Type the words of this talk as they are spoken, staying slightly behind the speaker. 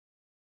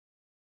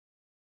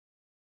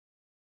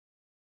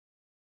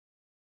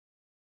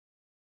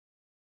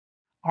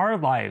Our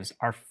lives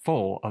are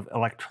full of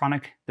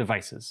electronic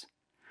devices.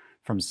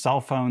 From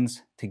cell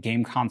phones to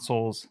game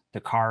consoles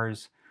to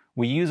cars,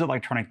 we use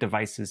electronic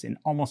devices in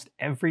almost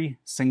every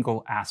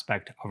single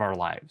aspect of our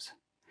lives.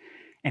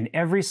 And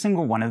every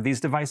single one of these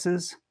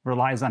devices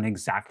relies on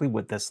exactly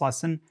what this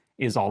lesson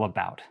is all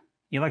about: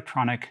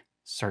 electronic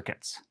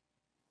circuits.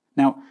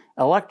 Now,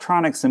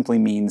 electronic simply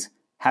means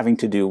having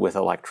to do with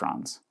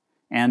electrons.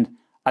 And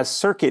a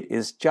circuit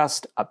is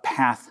just a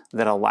path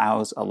that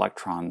allows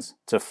electrons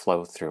to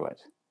flow through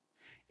it.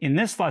 In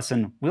this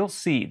lesson, we'll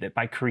see that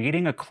by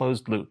creating a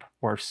closed loop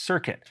or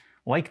circuit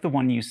like the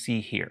one you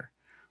see here,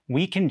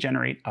 we can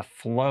generate a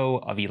flow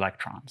of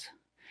electrons.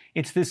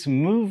 It's this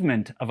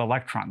movement of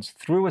electrons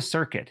through a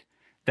circuit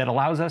that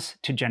allows us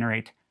to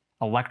generate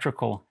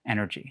electrical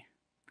energy.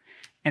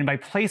 And by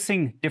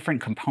placing different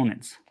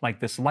components,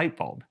 like this light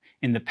bulb,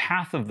 in the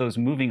path of those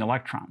moving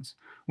electrons,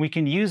 we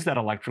can use that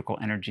electrical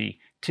energy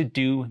to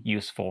do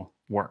useful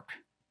work.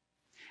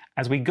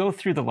 As we go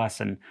through the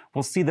lesson,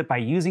 we'll see that by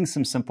using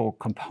some simple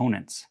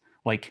components,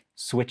 like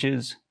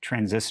switches,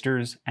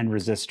 transistors, and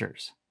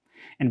resistors,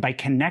 and by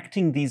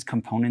connecting these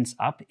components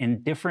up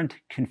in different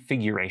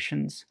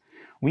configurations,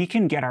 we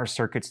can get our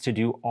circuits to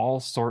do all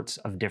sorts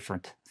of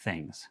different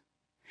things.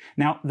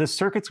 Now, the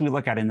circuits we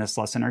look at in this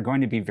lesson are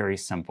going to be very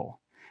simple,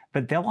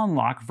 but they'll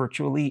unlock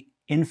virtually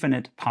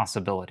infinite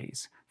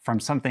possibilities, from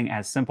something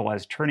as simple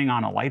as turning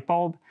on a light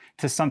bulb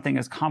to something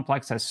as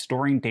complex as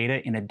storing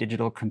data in a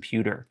digital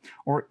computer,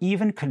 or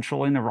even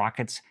controlling the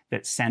rockets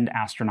that send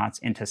astronauts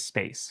into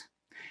space.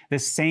 The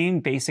same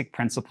basic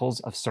principles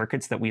of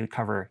circuits that we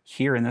cover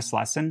here in this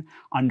lesson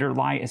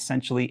underlie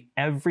essentially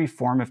every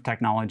form of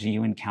technology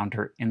you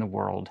encounter in the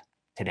world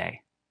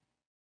today.